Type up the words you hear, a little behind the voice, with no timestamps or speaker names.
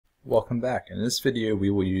Welcome back. In this video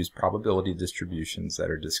we will use probability distributions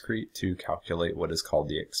that are discrete to calculate what is called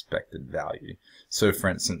the expected value. So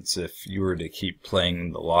for instance, if you were to keep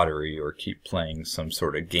playing the lottery or keep playing some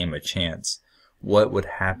sort of game of chance, what would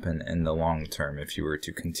happen in the long term if you were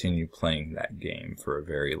to continue playing that game for a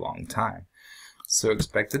very long time? So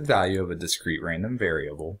expected value of a discrete random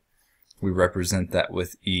variable, we represent that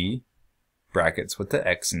with E brackets with the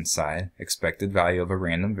x inside. Expected value of a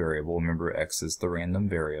random variable, remember x is the random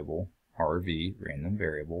variable, RV, random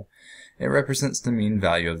variable. It represents the mean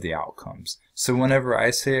value of the outcomes. So whenever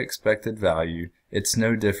I say expected value, it's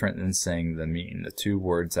no different than saying the mean. The two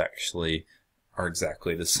words actually are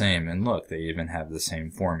exactly the same, and look, they even have the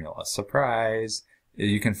same formula. Surprise!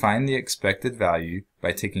 You can find the expected value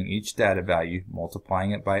by taking each data value,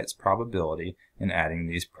 multiplying it by its probability, and adding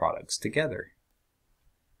these products together.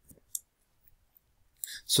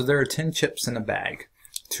 So there are 10 chips in a bag.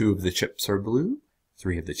 2 of the chips are blue,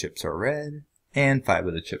 3 of the chips are red, and 5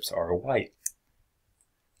 of the chips are white.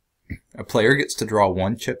 A player gets to draw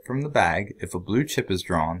 1 chip from the bag. If a blue chip is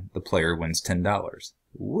drawn, the player wins $10.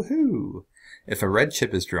 Woohoo! If a red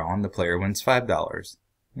chip is drawn, the player wins $5.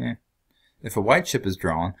 If a white chip is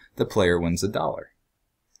drawn, the player wins $1.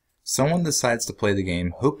 Someone decides to play the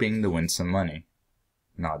game hoping to win some money.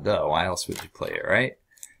 Nah, duh, why else would you play it, right?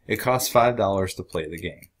 It costs $5 to play the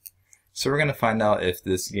game. So we're going to find out if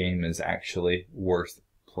this game is actually worth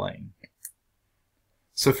playing.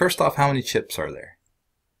 So first off, how many chips are there?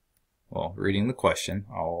 Well, reading the question,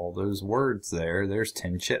 all those words there's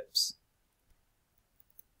 10 chips.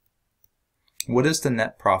 What is the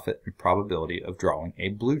net profit and probability of drawing a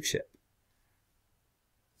blue chip?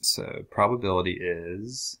 So probability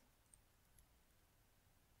is,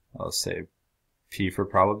 I'll say P for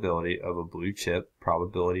probability of a blue chip.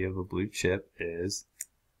 Probability of a blue chip is,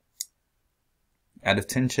 out of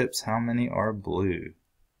 10 chips, how many are blue?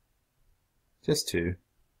 Just 2.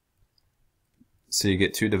 So you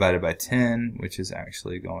get 2 divided by 10, which is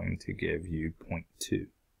actually going to give you 0.2.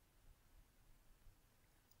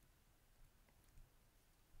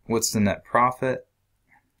 What's the net profit?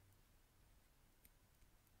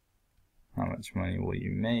 How much money will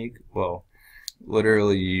you make? Well,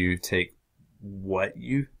 literally you take what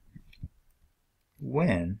you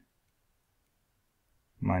win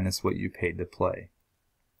minus what you paid to play.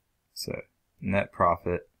 So net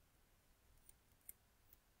profit,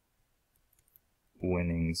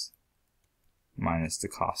 winnings minus the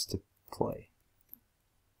cost to play.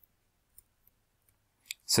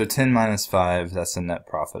 So 10 minus 5, that's a net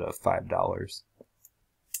profit of $5.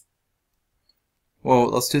 Well,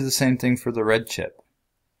 let's do the same thing for the red chip.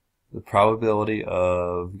 The probability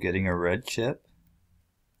of getting a red chip,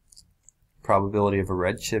 probability of a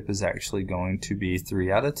red chip is actually going to be 3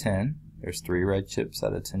 out of 10. There's 3 red chips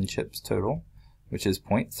out of 10 chips total, which is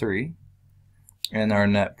 0.3. And our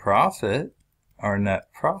net profit,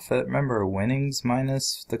 remember, winnings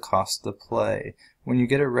minus the cost to play. When you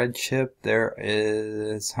get a red chip, there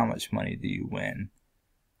is, how much money do you win?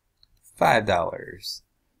 $5.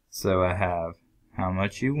 So I have how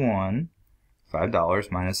much you won,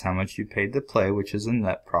 $5 minus how much you paid to play, which is a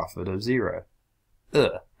net profit of 0.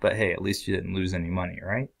 But hey, at least you didn't lose any money,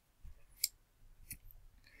 right?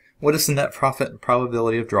 What is the net profit and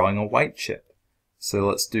probability of drawing a white chip? So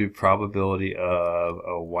let's do probability of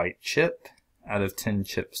a white chip. Out of 10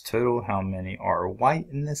 chips total, how many are white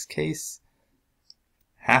in this case?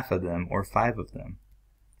 Half of them, or 5 of them.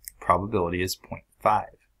 Probability is 0.5.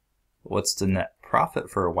 What's the net profit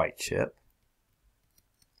for a white chip?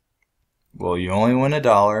 Well, you only win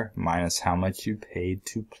 $1 minus how much you paid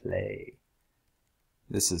to play.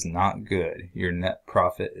 This is not good. Your net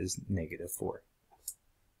profit is -4.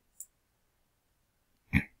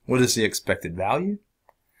 What is the expected value?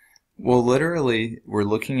 Well, literally, we're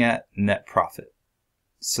looking at net profit.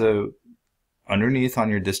 So underneath on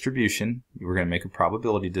your distribution, we're going to make a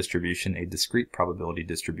probability distribution, a discrete probability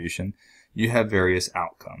distribution. You have various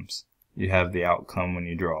outcomes. You have the outcome when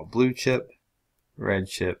you draw a blue chip, red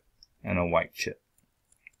chip, and a white chip.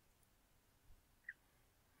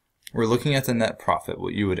 We're looking at the net profit,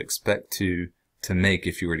 what you would expect to make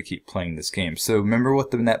if you were to keep playing this game. So remember what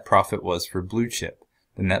the net profit was for blue chip.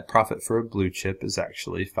 The net profit for a blue chip is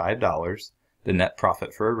actually $5. The net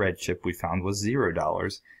profit for a red chip we found was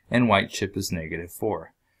 $0, and white chip is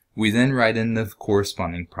 -4. We then write in the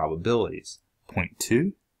corresponding probabilities,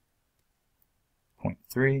 0.2,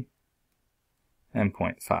 0.3, and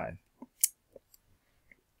 0.5.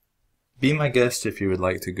 Be my guest if you would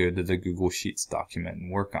like to go to the Google Sheets document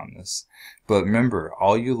and work on this. But remember,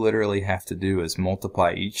 all you literally have to do is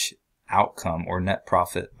multiply each outcome or net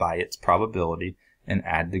profit by its probability and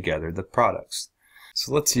add together the products.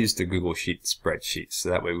 So let's use the Google Sheet spreadsheet so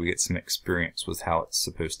that way we get some experience with how it's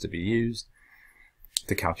supposed to be used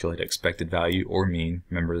to calculate expected value or mean.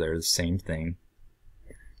 Remember, they're the same thing.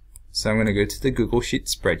 So I'm going to go to the Google Sheet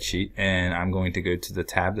spreadsheet and I'm going to go to the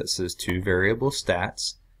tab that says 2 variable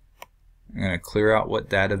stats. I'm going to clear out what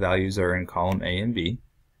data values are in column A and B.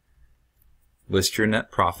 List your net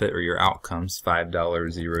profit or your outcomes, $5,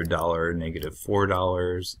 $0,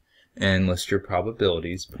 -$4, and list your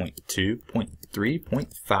probabilities, 0.2, 0.3,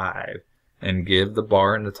 0.5, and give the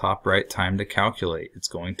bar in the top right time to calculate. It's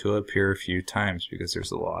going to appear a few times because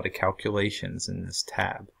there's a lot of calculations in this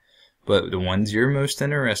tab. But the ones you're most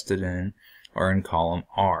interested in are in column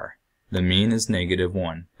R. The mean is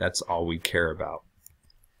 -1. That's all we care about.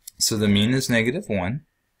 So the mean is -1,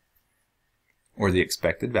 or the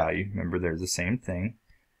expected value. Remember, they're the same thing.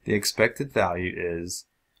 The expected value is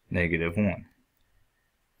 -1.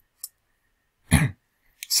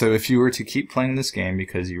 So if you were to keep playing this game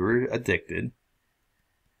because you were addicted,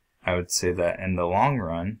 I would say that in the long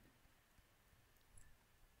run,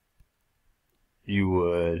 you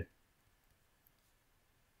would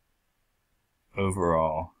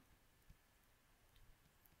overall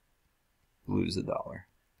lose $1.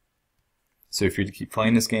 So if you're to keep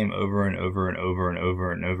playing this game over and over and over and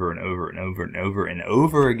over and over and over and over and over and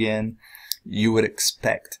over again, you would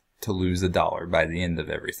expect to lose $1 by the end of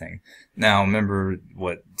everything. Now remember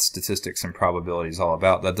what statistics and probability is all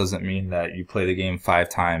about. That doesn't mean that you play the game 5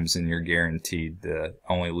 times and you're guaranteed to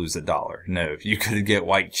only lose $1. No, you could get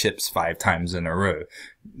white chips 5 times in a row.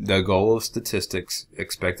 The goal of statistics,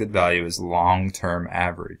 expected value, is long-term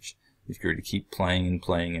average. If you're to keep playing and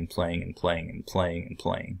playing and playing and playing and playing and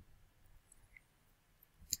playing.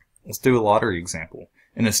 Let's do a lottery example.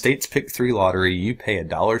 In a States Pick 3 lottery, you pay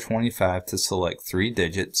 $1.25 to select 3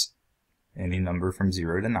 digits, any number from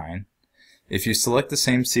 0 to 9. If you select the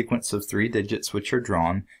same sequence of 3 digits which are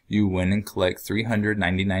drawn, you win and collect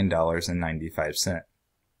 $399.95.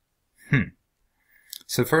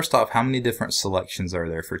 So first off, how many different selections are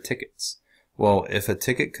there for tickets? Well, if a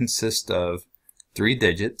ticket consists of 3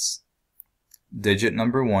 digits, digit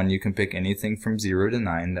number 1, you can pick anything from 0 to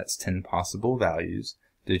 9, that's 10 possible values.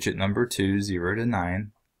 Digit number 2, 0 to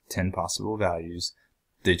 9, 10 possible values.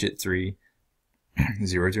 Digit 3,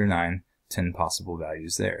 0 through 9, 10 possible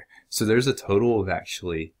values there. So there's a total of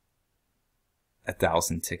actually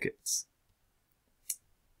 1,000 tickets.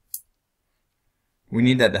 We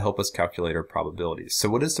need that to help us calculate our probabilities. So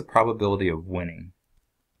what is the probability of winning?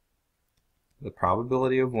 The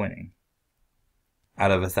probability of winning.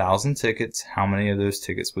 Out of 1,000 tickets, how many of those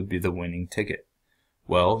tickets would be the winning ticket?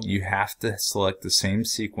 Well, you have to select the same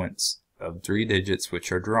sequence of 3 digits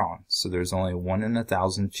which are drawn. So there's only 1 in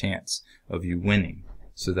 1,000 chance of you winning.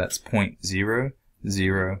 So that's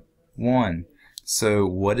 0.001. So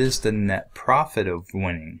what is the net profit of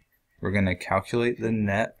winning? We're going to calculate the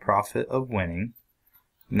net profit of winning.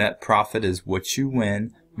 Net profit is what you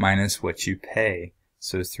win minus what you pay.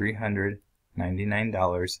 So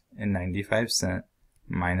 $399.95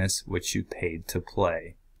 minus what you paid to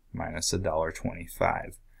play, minus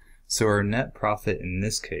 $1.25. So our net profit in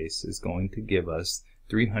this case is going to give us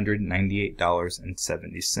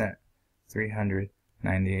 $398.70.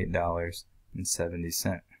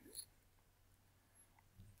 $398.70.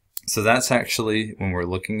 So that's actually, when we're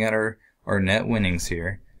looking at our net winnings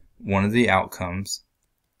here, one of the outcomes,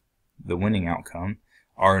 the winning outcome,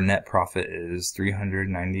 our net profit is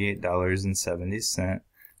 $398.70,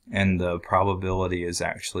 and the probability is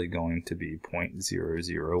actually going to be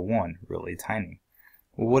 0.001, really tiny.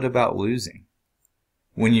 Well, what about losing?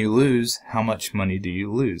 When you lose, how much money do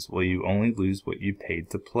you lose? Well, you only lose what you paid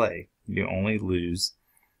to play. You only lose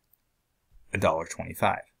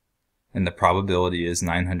 $1.25. And the probability is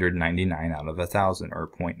 999 out of 1,000, or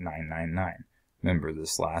 0.999. Remember,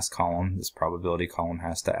 this last column, this probability column,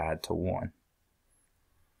 has to add to 1.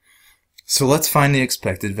 So let's find the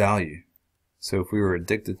expected value. So if we were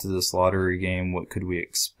addicted to this lottery game, what could we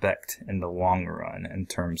expect in the long run in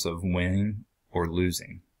terms of winning or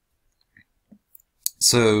losing?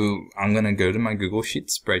 So I'm going to go to my Google Sheet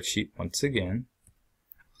spreadsheet once again.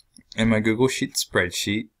 In my Google Sheet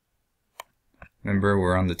spreadsheet, remember,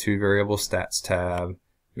 we're on the 2 variable stats tab.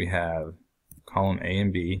 We have column A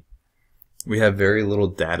and B. We have very little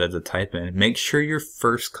data to type in. Make sure your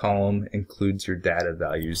first column includes your data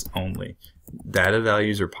values only. Data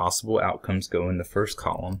values or possible outcomes go in the first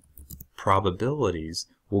column. Probabilities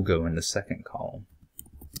will go in the second column.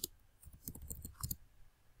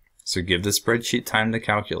 So give the spreadsheet time to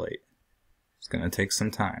calculate. It's going to take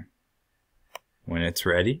some time. When it's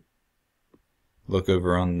ready, look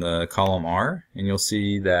over on the column R, and you'll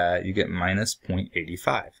see that you get minus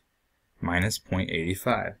 0.85. minus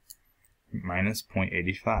 0.85. Minus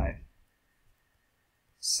 0.85.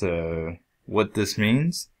 So what this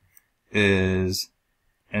means is,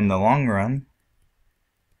 in the long run,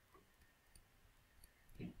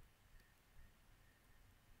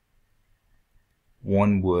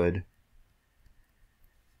 one would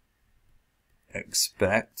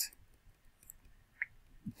expect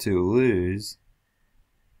to lose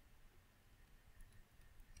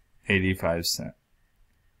 85 cents.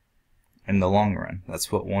 In the long run,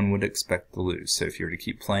 that's what one would expect to lose. So if you were to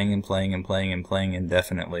keep playing and playing and playing and playing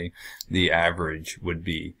indefinitely, the average would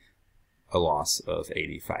be a loss of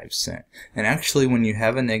 85 cents. And actually, when you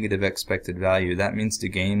have a negative expected value, that means the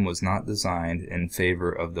game was not designed in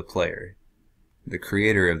favor of the player. The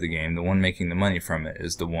creator of the game, the one making the money from it,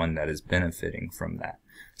 is the one that is benefiting from that.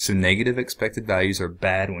 So negative expected values are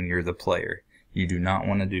bad when you're the player. You do not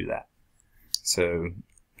want to do that. So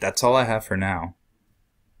that's all I have for now.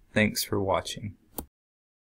 Thanks for watching.